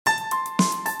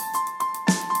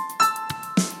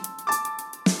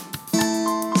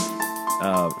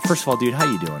First of all, dude, how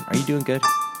you doing? Are you doing good?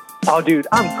 Oh, dude,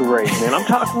 I'm great, man. I'm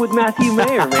talking with Matthew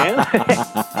Mayer, man.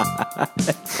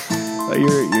 Oh,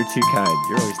 you're too kind.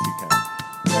 You're always too kind.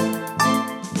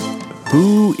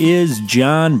 Who is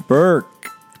John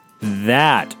Burke?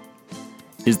 That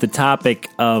is the topic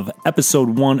of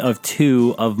episode 1 of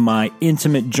 2 of my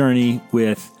intimate journey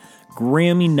with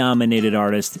Grammy Nominated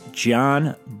Artist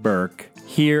John Burke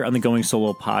here on the Going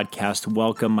Solo podcast.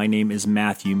 Welcome. My name is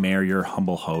Matthew Mayer, your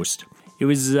humble host. It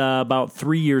was about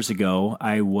 3 years ago.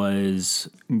 I was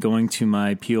going to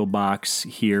my P.O. box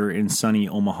here in sunny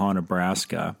Omaha,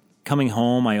 Nebraska. Coming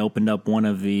home, I opened up one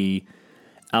of the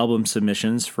album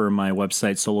submissions for my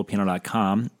website,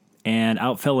 solopiano.com, and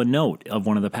out fell a note of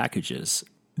one of the packages.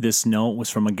 This note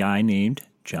was from a guy named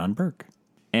John Burke.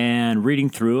 And reading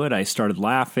through it, I started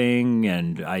laughing,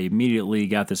 and I immediately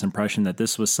got this impression that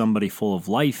this was somebody full of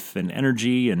life and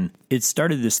energy, and it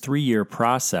started this 3-year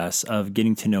process of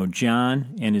getting to know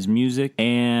John and his music,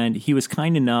 and he was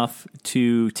kind enough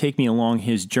to take me along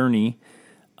his journey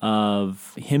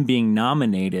of him being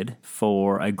nominated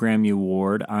for a Grammy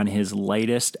Award on his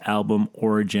latest album,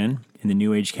 Origin, in the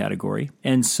New Age category.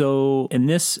 And so in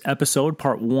this episode,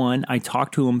 part 1, I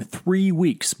talked to him 3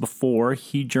 weeks before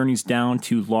he journeys down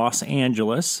to Los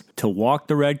Angeles to walk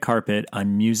the red carpet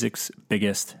on music's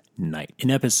biggest night.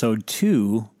 In episode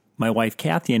 2, my wife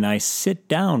Kathy and I sit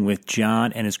down with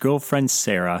John and his girlfriend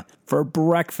Sarah for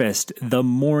breakfast the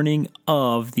morning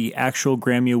of the actual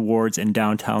Grammy Awards in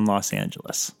downtown Los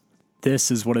Angeles.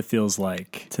 This is what it feels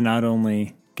like to not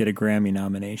only get a Grammy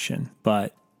nomination,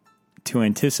 but to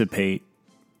anticipate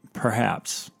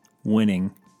perhaps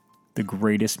winning the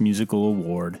greatest musical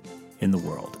award in the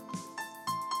world.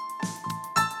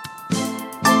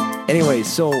 Anyway,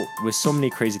 so with so many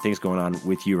crazy things going on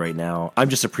with you right now, I'm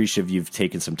just appreciative you've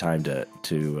taken some time to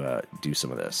do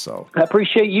some of this. So I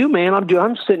appreciate you, man.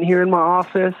 I'm sitting here in my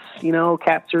office. You know,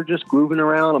 cats are just grooving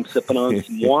around. I'm sipping on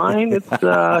some wine. It's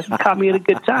caught me at a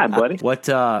good time, buddy. What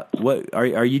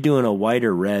are you doing? A white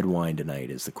or red wine tonight?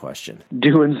 Is the question.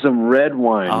 Doing some red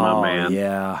wine, oh, my man.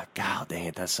 Yeah. God dang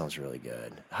it, that sounds really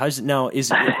good. How's it now?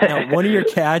 Now one of your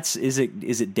cats? Is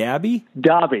it Dabby?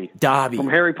 Dobby Dobby from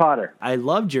Harry Potter. I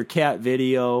loved your cat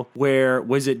video. Where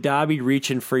was it? Dobby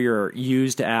reaching for your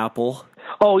used apple?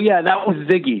 Oh, yeah, that was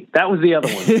Ziggy. That was the other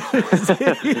one.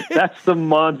 That's the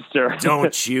monster.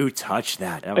 Don't you touch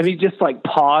that. And he just like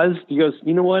paused. He goes,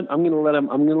 you know what? I'm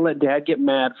going to let Dad get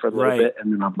mad for a little bit,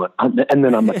 and then I'm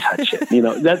going to touch it. You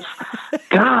know, that's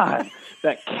God.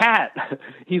 That cat.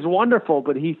 He's wonderful,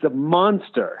 but he's a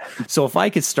monster. So if I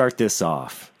could start this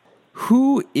off,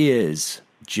 who is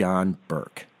John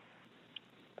Burke?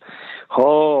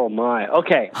 Oh, my.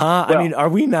 Okay. Huh? Well, I mean, are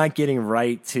we not getting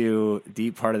right to the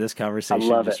deep part of this conversation? I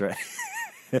love it. Right?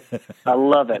 I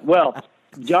love it. Well,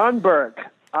 John Burke,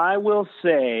 I will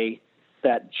say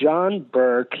that John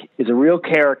Burke is a real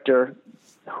character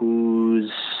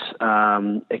who's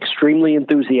extremely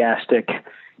enthusiastic,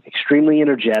 extremely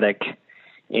energetic,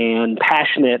 and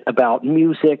passionate about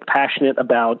music, passionate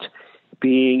about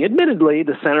being, admittedly,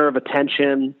 the center of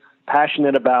attention,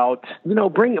 passionate about, you know,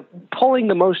 pulling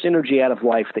the most energy out of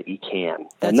life that you can.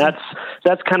 And that's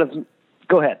kind of,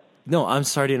 go ahead. No, I'm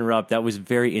sorry to interrupt. That was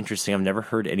very interesting. I've never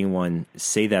heard anyone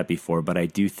say that before, but I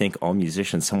do think all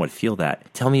musicians somewhat feel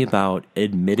that. Tell me about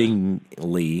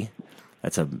admittingly,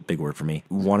 that's a big word for me,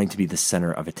 wanting to be the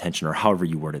center of attention, or however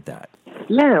you worded that.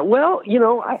 Yeah, well, you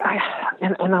know, I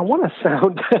want to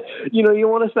sound, you know, you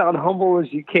want to sound humble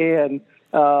as you can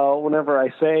whenever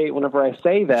I say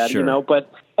that, sure. You know, but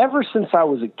ever since I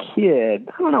was a kid,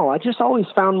 I don't know, I just always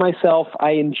found myself,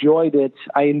 I enjoyed it.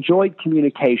 I enjoyed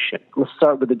communication. Let's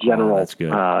start with the general,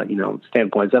 you know,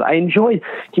 standpoint. That I enjoyed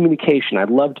communication. I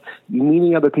loved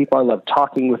meeting other people. I loved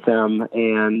talking with them.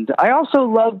 And I also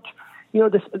loved, you know,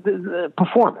 the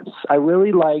performance. I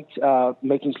really liked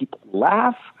making people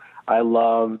laugh. I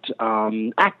loved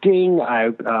acting.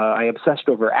 I obsessed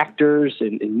over actors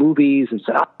in movies and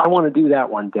said, I want to do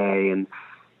that one day. And,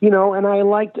 you know, and I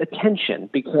liked attention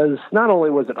because not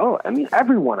only was it,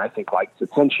 everyone I think likes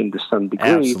attention to some degree.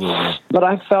 Absolutely. But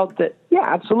I felt that, yeah,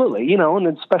 absolutely, you know, and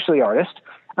especially artists.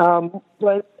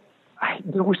 But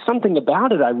there was something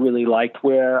about it I really liked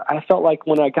where I felt like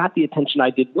when I got the attention, I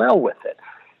did well with it.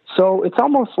 So it's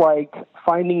almost like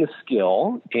finding a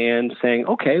skill and saying,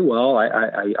 okay, well,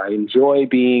 I enjoy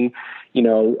being, you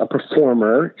know, a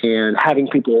performer and having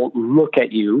people look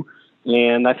at you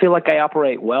And I feel like I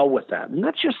operate well with that. And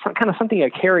that's just kind of something I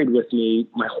carried with me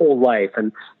my whole life.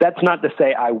 And that's not to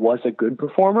say I was a good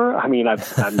performer. I mean, I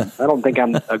don't think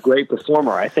I'm a great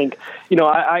performer. I think,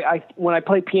 I when I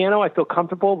play piano, I feel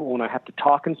comfortable. But when I have to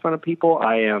talk in front of people,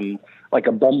 I am like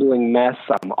a bumbling mess.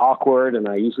 I'm awkward, and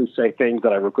I usually say things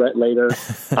that I regret later.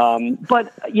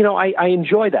 But, I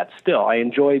enjoy that still. I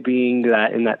enjoy being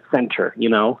in that center,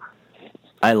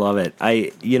 I love it.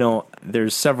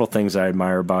 There's several things I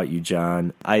admire about you,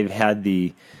 John. I've had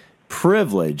the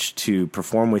privilege to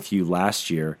perform with you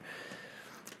last year.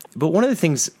 But one of the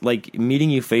things, like meeting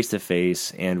you face to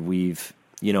face, and we've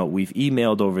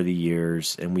emailed over the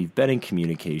years and we've been in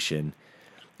communication.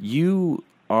 You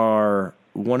are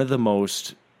one of the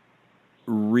most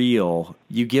real.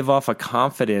 You give off a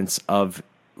confidence of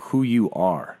who you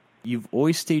are. You've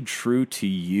always stayed true to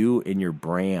you and your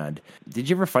brand. Did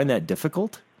you ever find that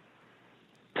difficult?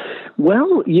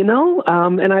 Well,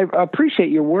 and I appreciate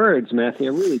your words,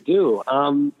 Matthew. I really do.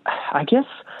 I guess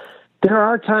there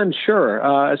are times, sure,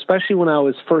 especially when I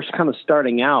was first kind of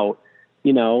starting out,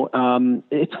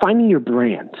 it's finding your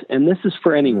brand. And this is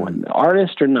for anyone,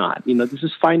 artist or not. This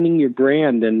is finding your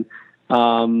brand. And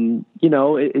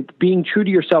being true to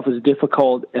yourself is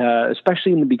difficult,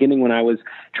 especially in the beginning when I was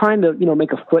trying to,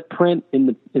 make a footprint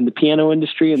in the piano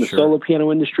industry and the solo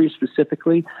piano industry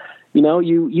specifically.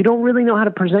 You don't really know how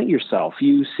to present yourself.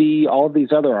 You see all of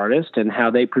these other artists and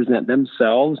how they present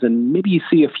themselves, and maybe you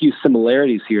see a few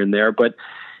similarities here and there, but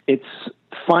it's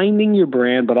finding your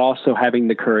brand, but also having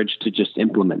the courage to just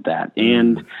implement that.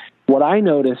 And what I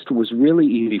noticed was really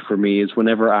easy for me is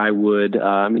whenever I would,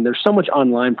 there's so much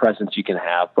online presence you can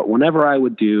have, but whenever I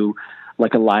would do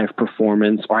like a live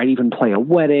performance, or I'd even play a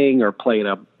wedding or play in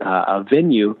a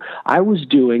venue, I was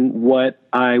doing what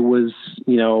I was,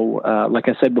 like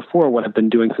I said before, what I've been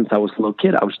doing since I was a little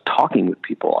kid. I was talking with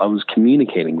people. I was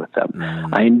communicating with them.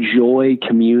 I enjoy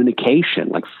communication,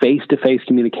 like face-to-face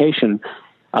communication.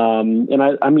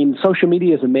 And social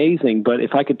media is amazing, but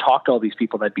if I could talk to all these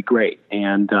people, that'd be great.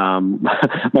 And,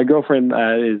 my girlfriend,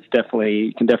 can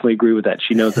definitely agree with that.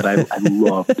 She knows that I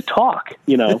love to talk,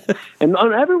 and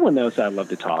everyone knows that I love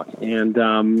to talk. And,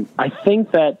 I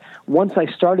think that once I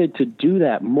started to do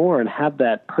that more and have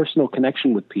that personal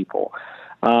connection with people,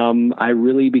 I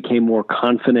really became more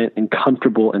confident and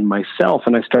comfortable in myself.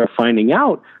 And I started finding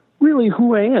out really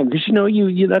who I am, because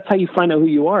you that's how you find out who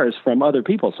you are, is from other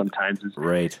people sometimes.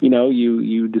 Right.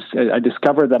 I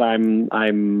discover that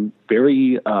I'm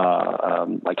very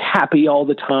like happy all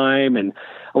the time, and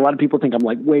a lot of people think I'm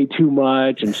like way too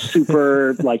much and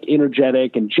super like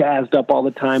energetic and jazzed up all the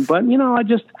time, but I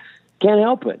just can't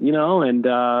help it, and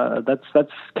that's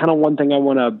kind of one thing I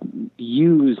want to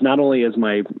use, not only as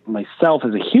myself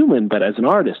as a human, but as an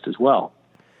artist as well.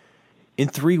 In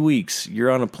 3 weeks, you're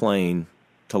on a plane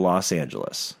to Los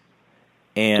Angeles,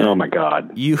 and oh my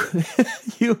God, you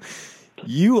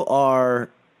are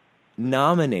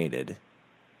nominated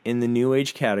in the New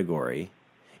Age category.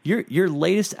 Your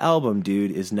latest album,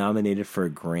 dude, is nominated for a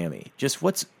Grammy. Just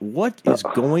what is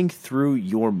going through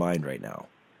your mind right now?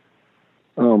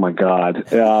 Oh my God.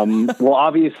 Well,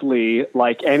 obviously,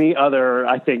 like any other,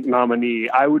 I think, nominee,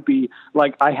 I would be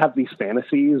like, I have these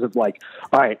fantasies of like,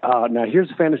 all right, now here's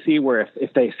a fantasy where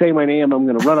if they say my name, I'm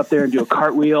going to run up there and do a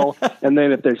cartwheel. And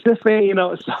then if there's this thing,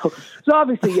 so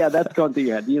obviously, yeah, that's going through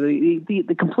your head,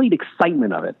 the complete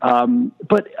excitement of it.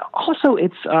 But also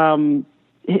it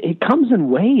comes in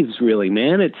waves, really,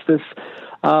 man. It's this,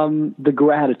 the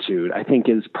gratitude, I think,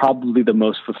 is probably the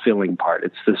most fulfilling part.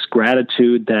 It's this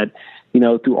gratitude that,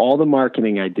 through all the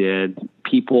marketing I did,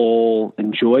 people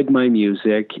enjoyed my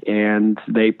music and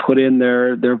they put in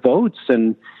their votes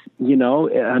and,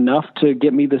 enough to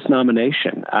get me this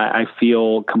nomination. I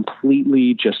feel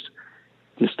completely just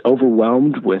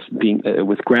overwhelmed with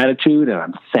with gratitude, and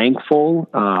I'm thankful.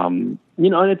 And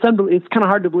it's kind of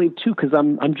hard to believe too, because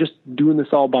I'm just doing this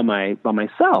all by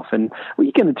myself, and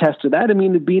you can attest to that. I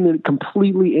mean, being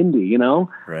completely indie,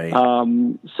 right?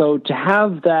 So to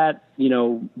have that,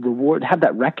 reward, have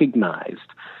that recognized,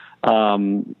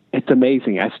 it's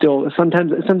amazing. I still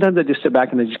sometimes I just sit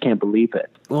back and I just can't believe it.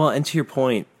 Well, and to your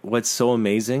point, what's so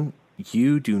amazing,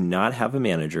 you do not have a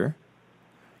manager.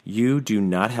 You do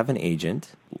not have an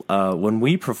agent. When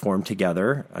we perform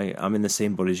together, I'm in the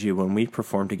same boat as you. When we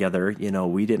perform together,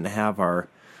 we didn't have our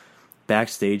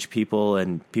backstage people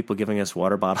and people giving us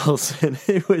water bottles, and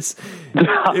it was.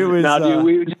 Now, dude,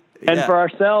 we and for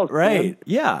ourselves, right? Man.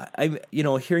 Yeah,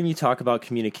 hearing you talk about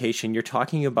communication, you're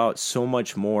talking about so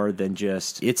much more than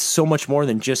just. It's so much more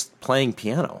than just playing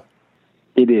piano.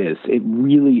 It is. It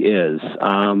really is.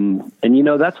 And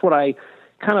that's what I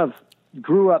kind of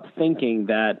grew up thinking,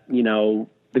 that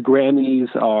the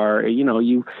Grammys are,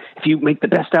 if you make the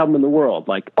best album in the world,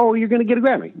 like, oh, you're going to get a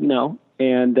Grammy,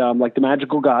 and like the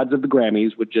magical gods of the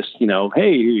Grammys would just, hey,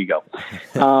 here you go.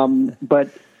 But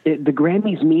the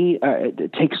Grammys,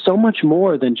 it takes so much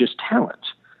more than just talent.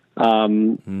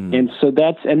 And so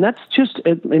that's just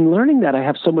in learning that, I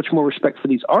have so much more respect for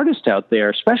these artists out there,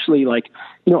 especially like,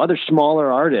 other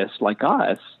smaller artists like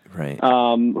us, right.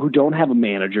 Who don't have a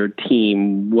manager,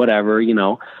 team, whatever, I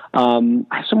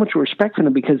have so much respect for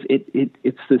them because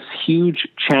it's this huge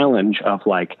challenge of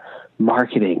like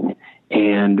marketing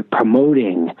and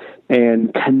promoting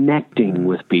and connecting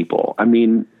with people. I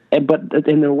mean, but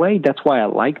in a way, that's why I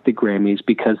like the Grammys,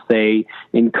 because they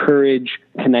encourage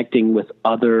connecting with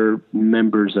other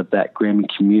members of that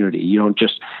Grammy community. You don't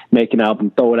just make an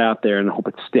album, throw it out there, and hope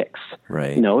it sticks.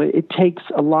 Right. It takes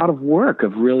a lot of work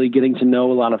of really getting to know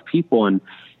a lot of people. And,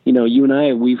 you and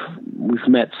I, we've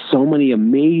met so many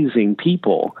amazing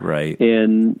people right.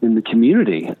 in the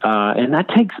community. And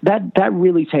that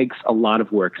really takes a lot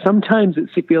of work. Sometimes it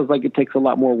feels like it takes a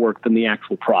lot more work than the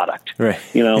actual product, right.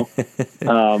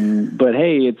 But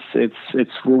hey,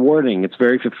 it's rewarding. It's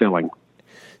very fulfilling.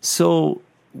 So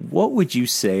what would you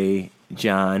say,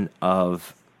 John,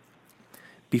 of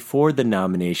before the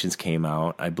nominations came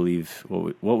out, I believe,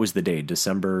 what was the date?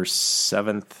 December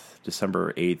 7th?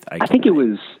 December 8th. I think it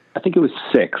was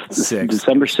 6th.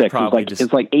 December 6th.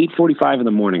 It's like 8:45 in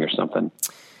the morning or something.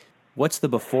 What's the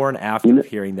before and after of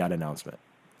hearing that announcement?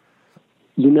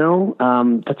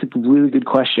 That's a really good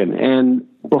question. And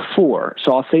before,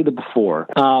 so I'll say the before,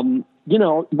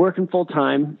 working full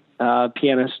time,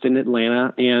 pianist in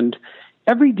Atlanta, and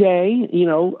every day,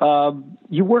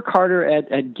 you work harder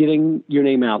at getting your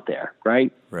name out there.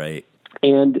 Right. Right.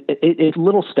 And it's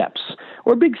little steps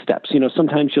or big steps.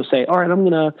 Sometimes you'll say, all right, I'm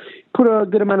going to put a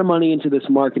good amount of money into this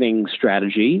marketing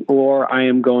strategy, or I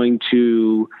am going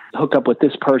to hook up with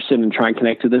this person and try and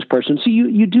connect to this person. So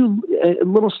you do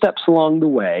little steps along the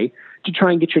way to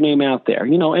try and get your name out there.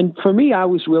 And for me, I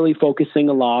was really focusing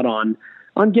a lot on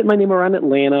getting my name around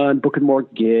Atlanta and booking more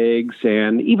gigs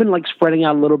and even like spreading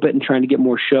out a little bit and trying to get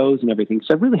more shows and everything.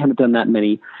 So I really haven't done that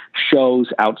many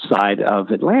shows outside of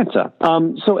Atlanta.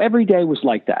 So every day was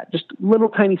like that, just little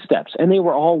tiny steps, and they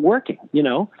were all working,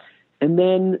 And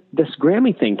then this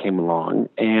Grammy thing came along,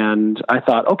 and I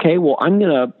thought, okay, well, I'm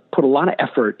going to put a lot of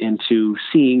effort into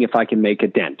seeing if I can make a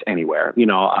dent anywhere.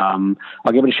 I'll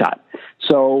give it a shot.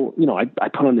 So, I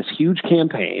put on this huge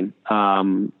campaign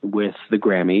with the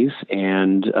Grammys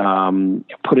and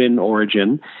put in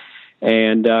Origin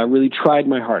and really tried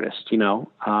my hardest, and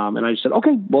I just said,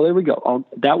 okay, well, there we go.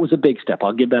 That was a big step.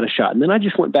 I'll give that a shot. And then I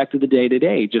just went back to the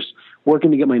day-to-day, just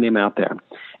working to get my name out there.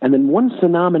 And then once the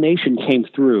nomination came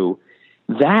through,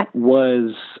 it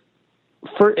was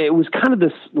kind of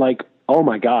this like, oh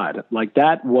my God, like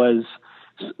that was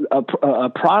a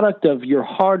product of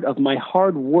my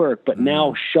hard work, but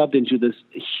now shoved into this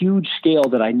huge scale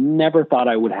that I never thought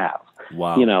I would have.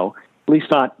 Wow. At least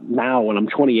not now when I'm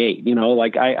 28,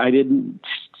 like I didn't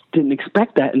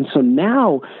expect that. And so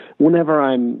now whenever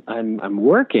I'm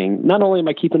working, not only am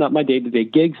I keeping up my day-to-day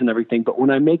gigs and everything, but when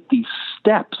I make these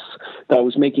steps that I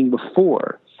was making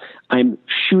before, I'm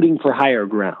shooting for higher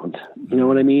ground. You know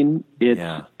what I mean?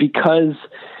 It's because,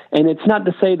 and it's not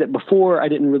to say that before I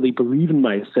didn't really believe in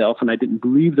myself and I didn't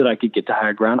believe that I could get to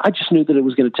higher ground. I just knew that it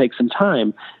was going to take some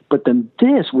time. But then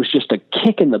this was just a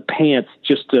kick in the pants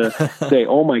just to say,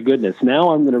 oh my goodness, now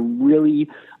I'm going to really,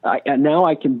 I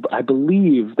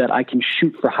believe that I can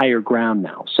shoot for higher ground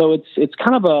now. So it's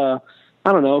kind of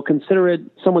I don't know, consider it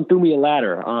someone threw me a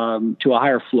ladder to a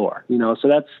higher floor, so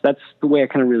that's the way I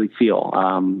kind of really feel.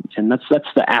 And that's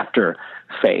the after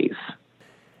phase.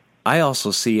 I also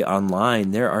see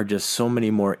online there are just so many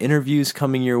more interviews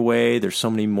coming your way. There's so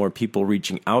many more people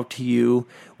reaching out to you.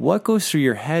 What goes through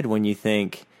your head when you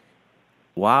think,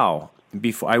 wow,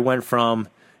 before I went from,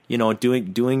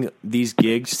 doing these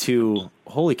gigs to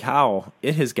holy cow,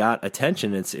 it has got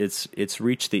attention. It's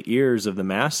reached the ears of the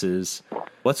masses.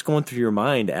 What's going through your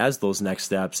mind as those next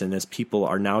steps and as people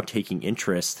are now taking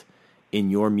interest in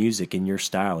your music, in your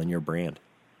style, in your brand?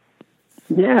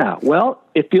 Yeah, well,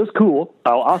 it feels cool.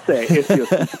 I'll say it feels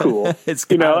cool. It's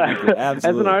as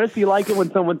an artist, you like it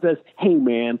when someone says, "Hey,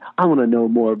 man, I want to know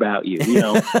more about you."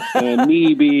 And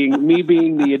me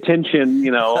being the attention,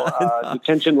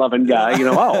 attention loving guy.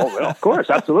 Oh, well, of course,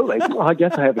 absolutely. Well, I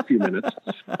guess I have a few minutes.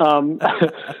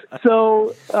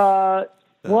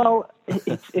 Well,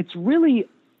 it's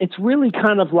really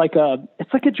kind of like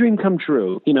it's like a dream come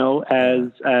true.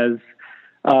 As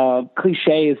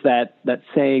cliche as that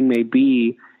saying may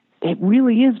be, it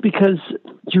really is, because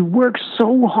you work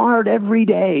so hard every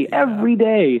day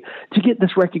to get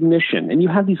this recognition. And you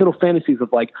have these little fantasies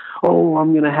of like, oh,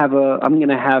 I'm going to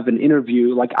have an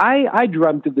interview. Like I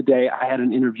dreamt of the day I had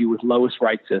an interview with Lois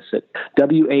Reitzes at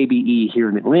WABE here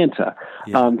in Atlanta.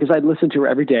 Because I'd listen to her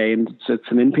every day, and it's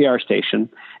an NPR station.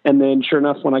 And then sure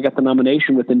enough, when I got the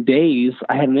nomination, within days,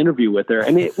 I had an interview with her.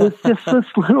 And it was just this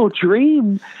little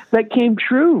dream that came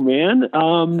true, man.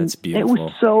 That's beautiful. It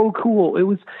was so cool.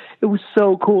 It was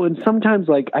so cool. And sometimes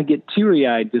like I get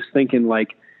teary-eyed just thinking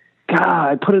like,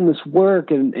 God, I put in this work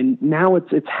and now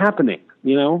it's happening,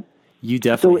 you know? You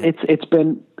definitely. So it's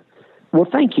been, well,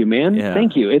 thank you, man. Yeah.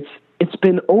 Thank you. It's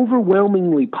been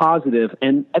overwhelmingly positive.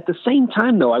 And at the same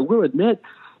time though, I will admit,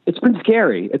 it's been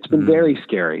scary. It's been very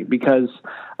scary because,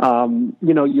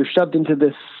 you know, you're shoved into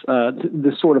this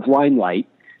sort of limelight.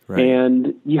 Right.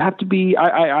 And you have to be,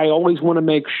 I always want to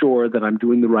make sure that I'm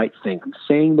doing the right thing. I'm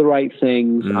saying the right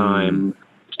things. I'm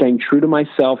staying true to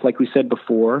myself, like we said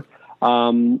before.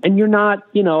 And you're not,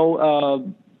 you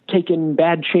know, taking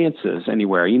bad chances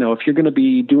anywhere. You know, if you're going to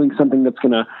be doing something that's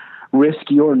going to risk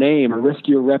your name or risk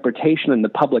your reputation in the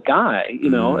public eye,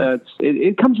 you know,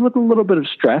 it comes with a little bit of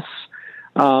stress.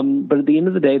 But at the end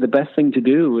of the day, the best thing to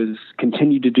do is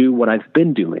continue to do what I've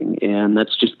been doing. And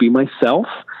that's just be myself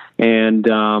and,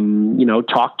 you know,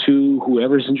 talk to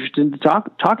whoever's interested in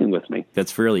talking with me.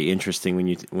 That's really interesting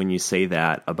when you say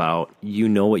that about, you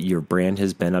know, what your brand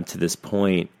has been up to this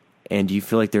point, and do you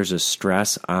feel like there's a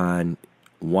stress on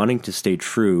wanting to stay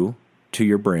true to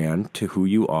your brand, to who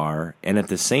you are, and at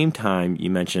the same time, you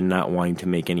mentioned not wanting to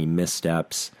make any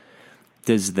missteps.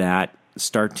 Does that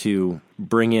start to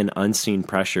bring in unseen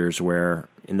pressures where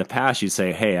in the past you'd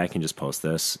say, hey, I can just post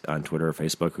this on Twitter or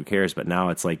Facebook, who cares? But now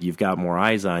it's like you've got more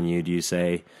eyes on you. Do you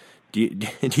say, do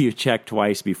you check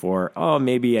twice before, oh,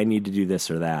 maybe I need to do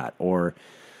this or that? Or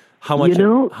how much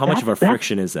of a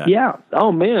friction is that? Yeah.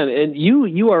 Oh man. And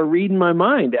you are reading my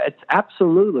mind. It's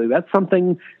absolutely. That's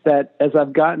something that as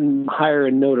I've gotten higher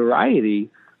in notoriety,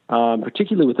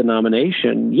 particularly with the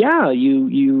nomination,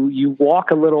 you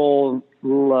walk a little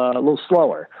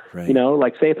slower, right. You know,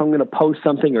 like say if I'm going to post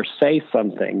something or say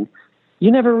something,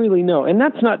 you never really know. And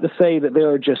that's not to say that there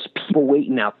are just people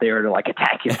waiting out there to like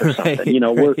attack you or something, right, you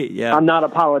know, I'm not a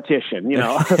politician, you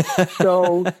know?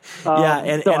 So,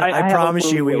 and I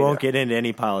promise you, we won't get into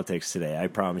any politics today. I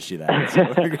promise you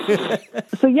that.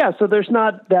 So there's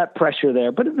not that pressure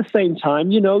there, but at the same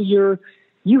time, you know,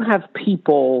 you have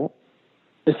people,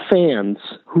 the fans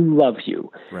who love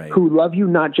you, right, who love you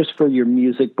not just for your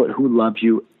music, but who love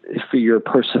you for your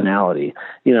personality,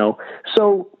 you know?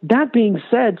 So that being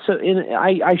said,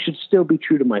 I should still be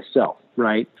true to myself.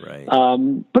 Right. Right.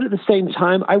 But at the same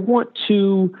time, I want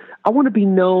to be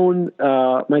known,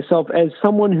 myself as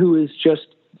someone who is just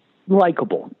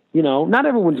likable. You know, not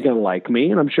everyone's going to like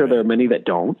me, and I'm sure there are many that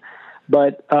don't,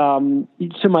 but, to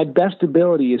my best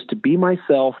ability is to be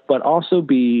myself, but also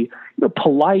be, you know,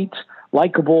 polite,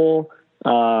 likable,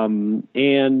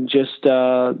 and just,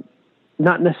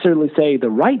 not necessarily say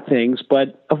the right things,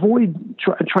 but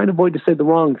trying to avoid to say the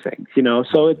wrong things, you know?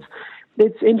 So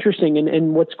it's interesting.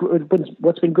 And what's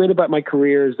been great about my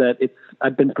career is that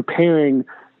I've been preparing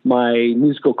my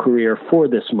musical career for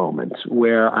this moment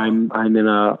where I'm in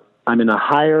a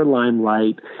higher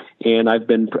limelight, and I've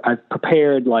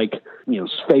prepared, like, you know,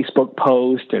 Facebook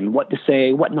post and what to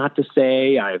say, what not to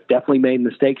say. I've definitely made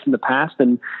mistakes in the past,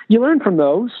 and you learn from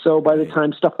those. So by the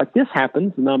time stuff like this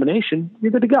happens, the nomination,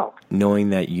 you're good to go.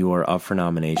 Knowing that you are up for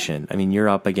nomination, I mean, you're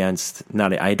up against,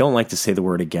 I don't like to say the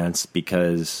word against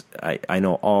because I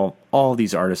know all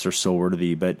these artists are so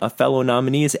worthy, but a fellow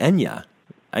nominee is Enya.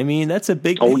 I mean, that's a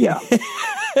big name. Oh, yeah.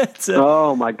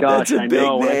 Oh my gosh, I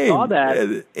know. When I saw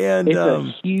that, and it's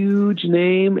a huge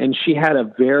name, and she had a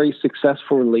very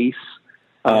successful release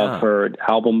of her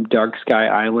album Dark Sky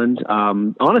Island.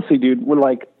 Honestly, dude,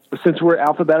 since we're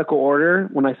alphabetical order,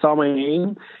 when I saw my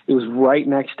name, it was right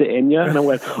next to Enya, and I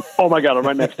went, "Oh my god, I'm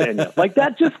right next to Enya!" Like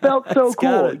that just felt so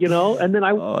cool, you know. And then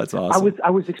that's awesome. I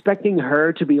was expecting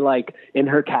her to be like in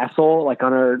her castle, like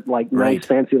on her nice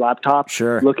fancy laptop,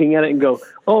 looking at it and go,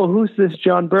 "Oh, who's this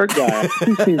John Burke guy?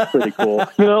 He seems pretty cool,"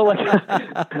 you know. Like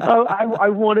I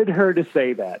wanted her to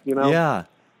say that, you know. Yeah,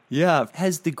 yeah.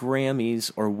 Has the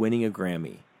Grammys or winning a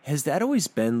Grammy, has that always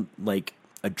been like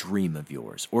a dream of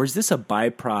yours, or is this a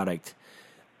byproduct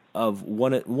of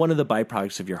one of the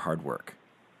byproducts of your hard work?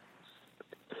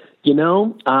 You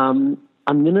know, I'm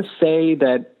going to say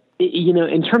that, you know,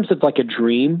 in terms of like a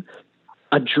dream,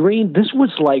 this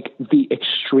was like the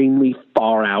extremely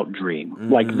far out dream.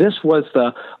 Mm-hmm. Like this was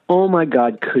the, oh my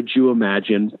God, could you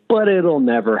imagine, but it'll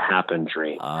never happen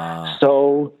dream.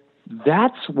 So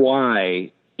that's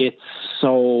why it's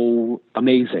so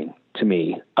amazing to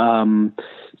me.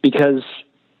 Because,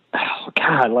 oh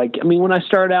God, like, I mean, when I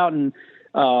started out in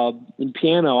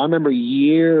piano, I remember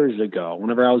years ago,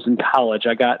 whenever I was in college,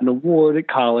 I got an award at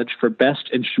college for Best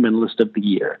Instrumentalist of the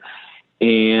Year.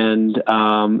 And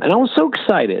I was so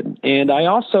excited. And I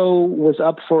also was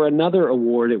up for another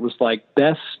award. It was like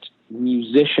Best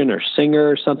Musician or Singer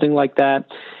or something like that.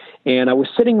 And I was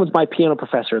sitting with my piano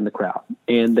professor in the crowd,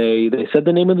 and they said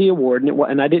the name of the award,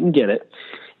 and I didn't get it.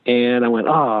 And I went,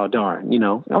 oh, darn,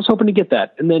 I was hoping to get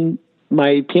that. And then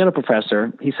my piano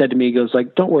professor, he said to me, he goes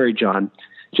like, don't worry, John,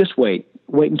 just wait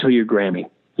until your Grammy,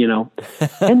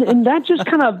 and that just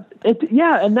kind of,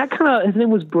 and that kind of, his name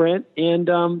was Brent, and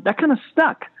that kind of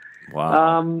stuck.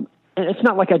 Wow. And it's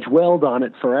not like I dwelled on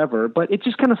it forever, but it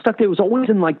just kind of stuck. It was always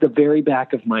in like the very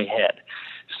back of my head.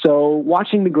 So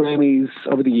watching the Grammys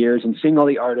over the years and seeing all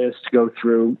the artists go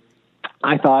through,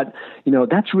 I thought,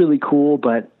 that's really cool,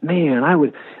 but man,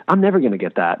 I'm never going to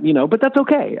get that, but that's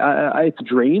okay. It's a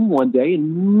dream one day,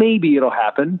 and maybe it'll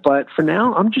happen. But for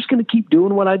now, I'm just going to keep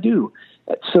doing what I do.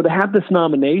 So to have this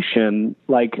nomination,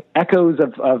 like echoes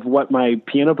of what my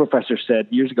piano professor said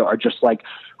years ago are just like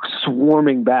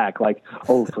swarming back, like,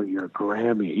 oh, for your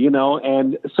Grammy,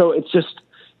 and so it's just,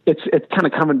 it's kind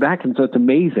of coming back, and so it's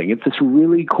amazing. It's this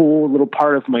really cool little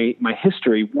part of my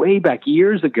history way back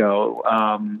years ago,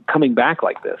 coming back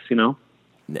like this,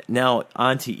 Now,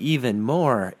 on to even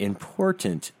more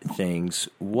important things.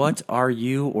 What are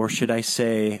you, or should I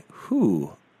say,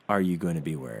 who are you going to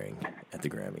be wearing at the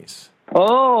Grammys?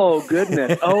 Oh,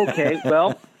 goodness. Okay,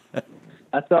 well,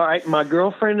 that's all right. My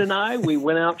girlfriend and I, we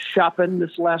went out shopping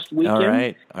this last weekend.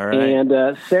 All right.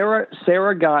 And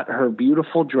Sarah got her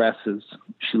beautiful dresses.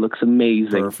 She looks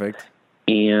amazing. Perfect.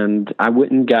 And I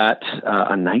went and got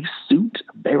a nice suit,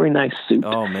 a very nice suit.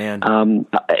 Oh, man.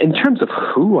 In terms of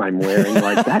who I'm wearing,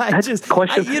 like that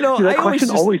question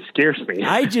always scares me.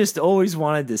 I just always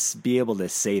wanted to be able to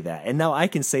say that, and now I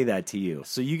can say that to you.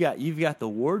 So you've got the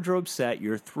wardrobe set.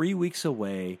 You're 3 weeks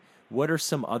away. What are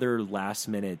some other last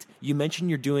minute? You mentioned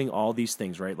you're doing all these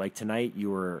things, right? Like tonight, you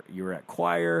were at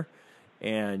choir,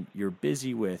 and you're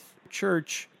busy with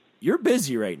church. You're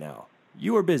busy right now.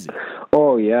 You are busy.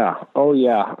 Oh yeah.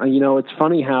 It's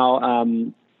funny how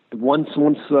once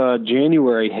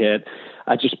January hit,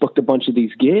 I just booked a bunch of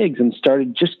these gigs and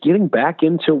started just getting back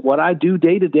into what I do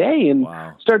day to day, and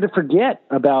started to forget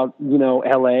about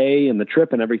LA and the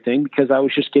trip and everything, because I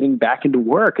was just getting back into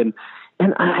work, and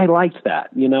I liked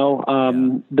that.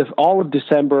 All of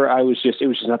December it was just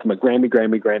nothing but Grammy,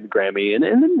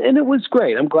 and it was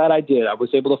great. I'm glad I did. I was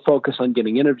able to focus on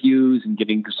getting interviews and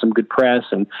getting some good press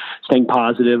and staying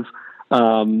positive.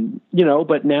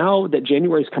 But now that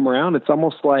January's come around, it's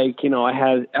almost like,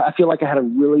 I feel like I had a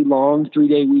really long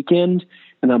 3-day weekend,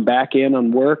 and I'm back in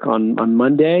on work on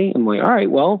Monday. I'm like, all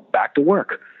right, well, back to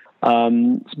work.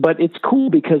 But it's cool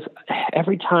because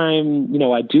every time,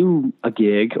 I do a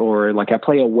gig or like I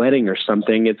play a wedding or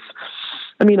something,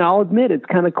 I'll admit it's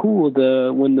kind of cool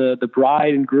when the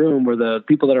bride and groom or the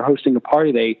people that are hosting a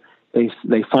party,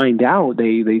 they find out,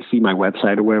 they see my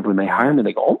website or whatever, and they hire me, and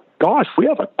they go, oh gosh, we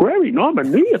have a Grammy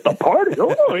nominee at the party.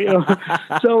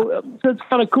 So it's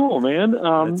kind of cool, man.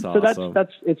 That's awesome. So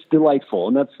it's delightful,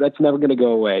 and that's never going to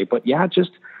go away. But yeah,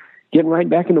 just getting right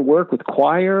back into work with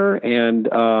choir and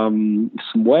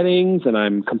some weddings, and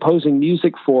I'm composing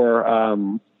music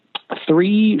for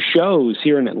 3 shows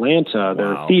here in Atlanta.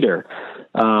 They're theater,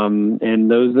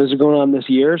 and those are going on this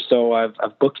year. So I've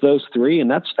booked those 3, and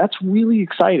that's really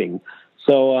exciting.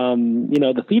 So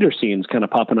the theater scene's kind of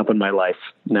popping up in my life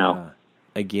now.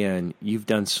 Again, you've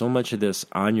done so much of this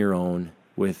on your own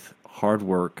with hard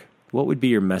work. What would be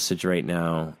your message right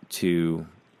now to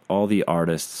all the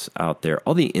artists out there,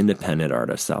 all the independent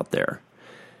artists out there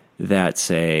that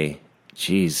say,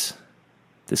 geez,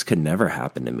 this could never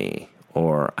happen to me,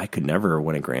 or I could never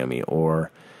win a Grammy, or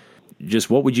just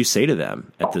what would you say to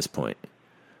them at this point?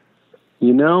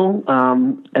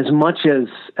 As much as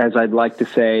I'd like to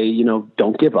say,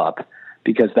 don't give up,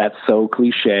 because that's so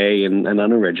cliche and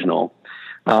unoriginal.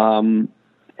 The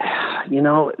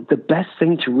best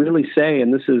thing to really say,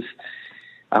 and this is,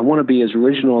 I want to be as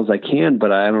original as I can,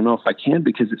 but I don't know if I can,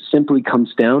 because it simply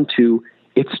comes down to,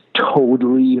 it's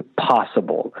totally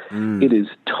possible. It is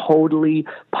totally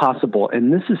possible.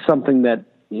 And this is something that,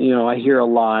 I hear a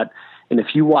lot. And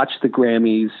if you watch the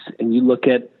Grammys and you look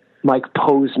at Mike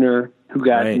Posner, who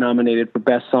got nominated for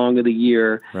Best Song of the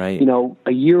Year,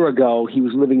 a year ago, he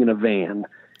was living in a van.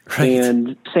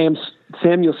 And Sam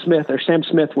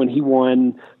Smith, when he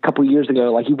won a couple years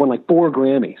ago, he won 4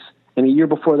 Grammys. And a year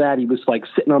before that, he was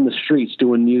sitting on the streets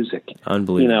doing music.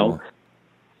 Unbelievable.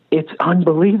 it's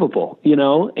unbelievable,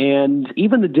 and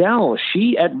even Adele,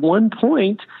 she at one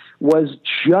point was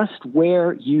just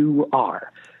where you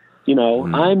are. I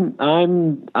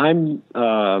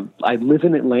live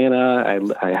in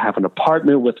Atlanta. I have an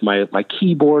apartment with my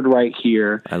keyboard right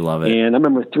here. I love it. And I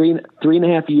remember three and a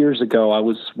half years ago, I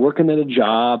was working at a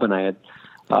job, and I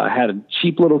had a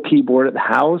cheap little keyboard at the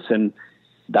house, and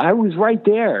I was right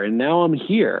there, and now I'm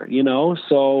here,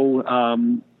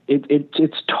 so,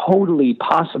 it's totally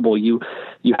possible. You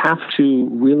have to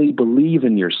really believe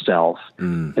in yourself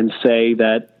and say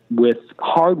that with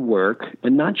hard work,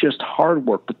 and not just hard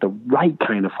work, but the right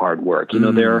kind of hard work, and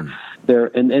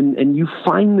you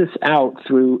find this out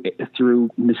through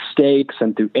mistakes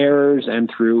and through errors and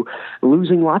through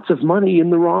losing lots of money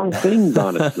in the wrong things,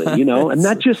 honestly, and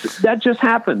that just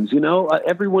happens,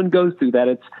 everyone goes through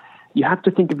that. You have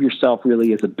to think of yourself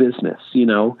really as a business,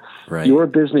 Right. You're a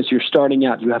business, you're starting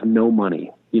out, you have no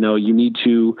money, you need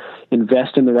to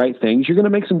invest in the right things. You're going to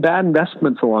make some bad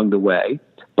investments along the way,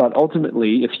 but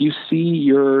ultimately, if you see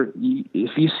your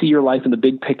life in the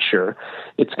big picture,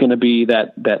 it's going to be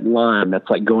that line that's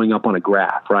like going up on a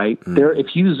graph, right? There,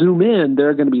 if you zoom in, there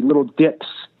are going to be little dips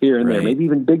here and there, maybe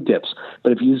even big dips.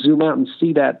 But if you zoom out and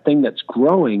see that thing that's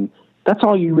growing, that's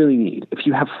all you really need. If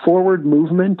you have forward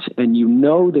movement and you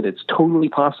know that it's totally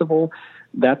possible,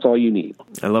 that's all you need.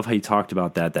 I love how you talked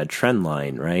about that trend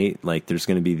line, right? Like there's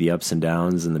going to be the ups and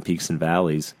downs and the peaks and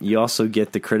valleys. You also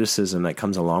get the criticism that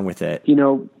comes along with it.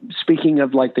 Speaking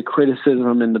of like the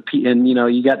criticism and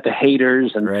you got the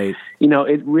haters and, right.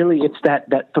 It's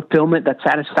that fulfillment, that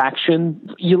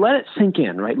satisfaction. You let it sink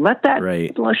in, right? Let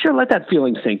that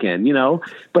feeling sink in,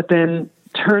 but then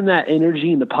turn that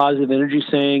energy into positive energy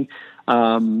saying,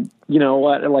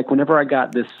 like whenever I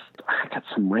got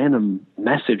some random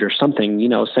message or something,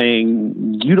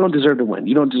 saying you don't deserve to win.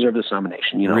 You don't deserve this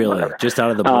nomination, really? Whatever. Just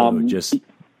out of the blue, just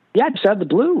out of the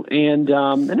blue. And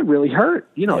it really hurt,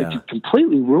 It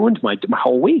completely ruined my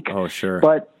whole week. Oh, sure.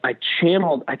 But I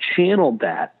channeled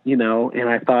that, and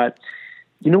I thought,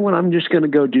 what I'm just going to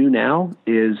go do now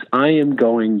is I am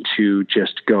going to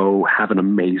just go have an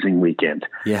amazing weekend.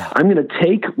 Yeah. I'm going to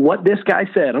take what this guy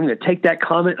said. I'm going to take that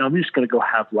comment and I'm just going to go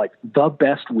have like the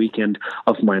best weekend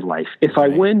of my life. If I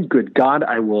win, good God,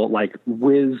 I will like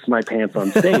whiz my pants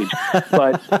on stage.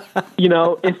 But,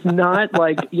 if not,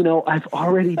 like, I've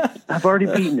already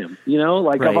beaten him,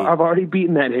 like I've already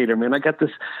beaten that hater, man. I got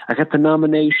the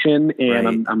nomination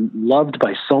and I'm loved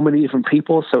by so many different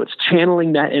people. So it's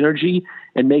channeling that energy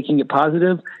and making it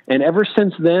positive. And ever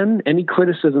since then, any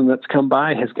criticism that's come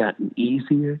by has gotten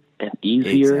easier and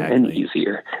easier and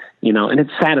easier, and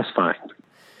it's satisfying.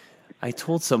 I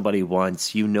told somebody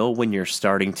once, when you're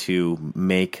starting to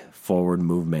make forward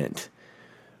movement,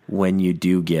 when you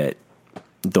do get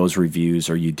those reviews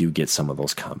or you do get some of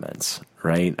those comments,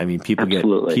 right? I mean, people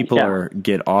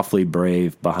get awfully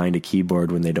brave behind a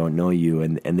keyboard when they don't know you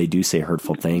and they do say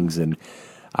hurtful things. And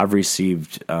I've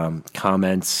received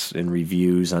comments and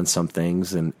reviews on some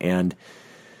things, and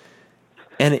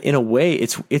in a way,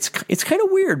 it's kind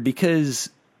of weird because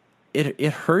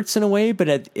it hurts in a way,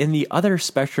 but in the other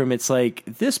spectrum, it's like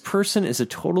this person is a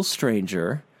total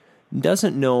stranger,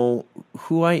 doesn't know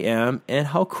who I am, and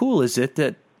how cool is it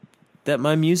that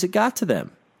my music got to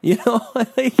them? Yeah.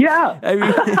 I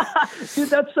mean, dude,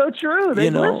 that's so true. They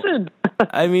listened.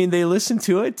 I mean, they listen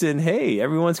to it, and hey,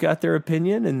 everyone's got their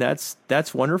opinion, and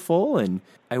that's wonderful. And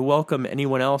I welcome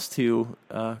anyone else to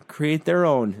create their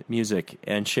own music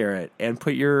and share it, and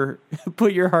put your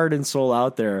heart and soul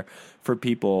out there for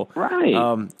people,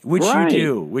 right?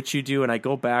 Which you do. And I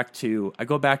go back to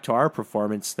our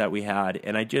performance that we had,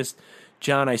 and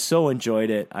John, I so enjoyed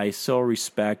it. I so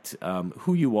respect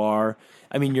who you are.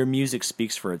 I mean, your music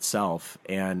speaks for itself,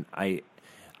 and I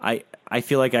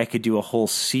feel like I could do a whole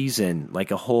season,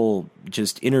 like a whole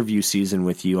just interview season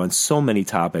with you on so many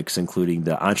topics, including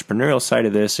the entrepreneurial side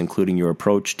of this, including your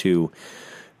approach to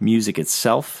music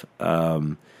itself,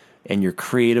 and your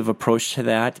creative approach to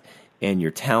that, and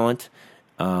your talent.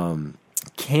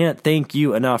 Can't thank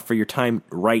you enough for your time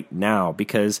right now,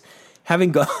 because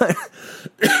having gone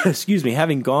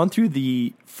through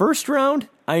the first round,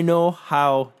 I know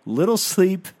how little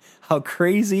sleep, how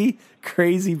crazy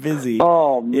busy.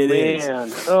 Oh it man!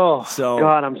 Is. Oh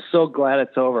God, I'm so glad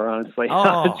it's over. Honestly,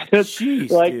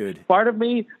 jeez, dude. Part of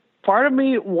me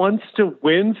wants to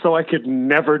win so I could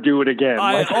never do it again.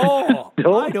 Oh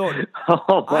my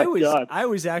God! I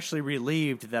was actually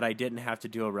relieved that I didn't have to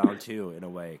do a round two in a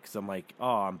way, because I'm like,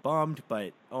 I'm bummed,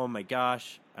 but oh my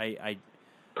gosh,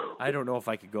 I don't know if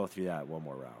I could go through that one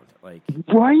more round. Right?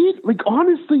 Like,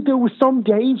 honestly, there were some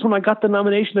days when I got the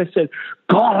nomination, I said,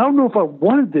 God, I don't know if I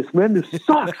wanted this, man. This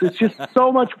sucks. It's just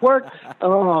so much work.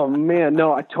 Oh, man.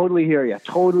 No, I totally hear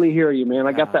you. Man.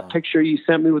 I got that picture you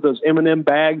sent me with those M&M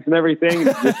bags and everything.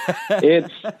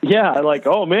 Like,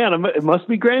 oh, man, it must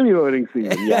be Grammy voting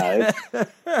season. Yeah,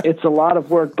 it's a lot of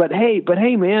work. But hey,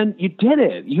 man, you did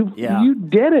it. You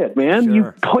did it, man. Sure.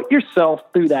 You put yourself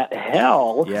through that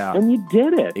hell, and you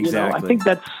did it. Exactly. I think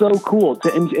that's so cool,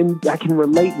 and I can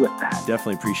relate with that.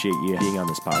 Definitely appreciate you being on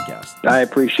this podcast. I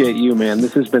appreciate you, man.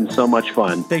 This has been so much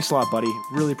fun. Thanks a lot, buddy.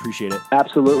 Really appreciate it.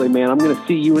 Absolutely, man. I'm going to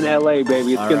see you in LA,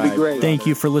 baby. It's going to be great. Thank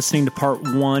you for listening to part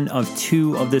 1 of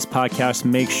 2 of this podcast.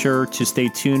 Make sure to stay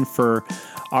tuned for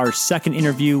our second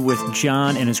interview with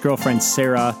John and his girlfriend,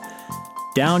 Sarah,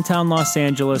 downtown Los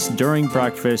Angeles during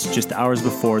breakfast, just hours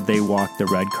before they walk the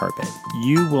red carpet.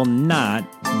 You will not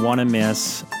want to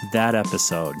miss that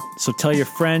episode. So tell your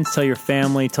friends, tell your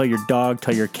family, tell your dog,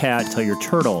 tell your cat, tell your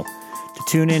turtle to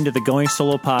tune into the Going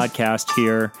Solo podcast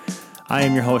here. I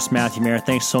am your host, Matthew Mayer.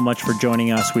 Thanks so much for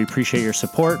joining us. We appreciate your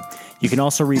support. You can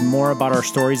also read more about our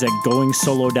stories at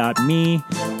goingsolo.me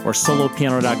or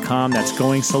solopiano.com. That's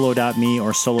goingsolo.me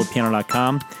or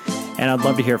solopiano.com. And I'd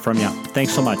love to hear from you.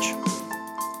 Thanks so much.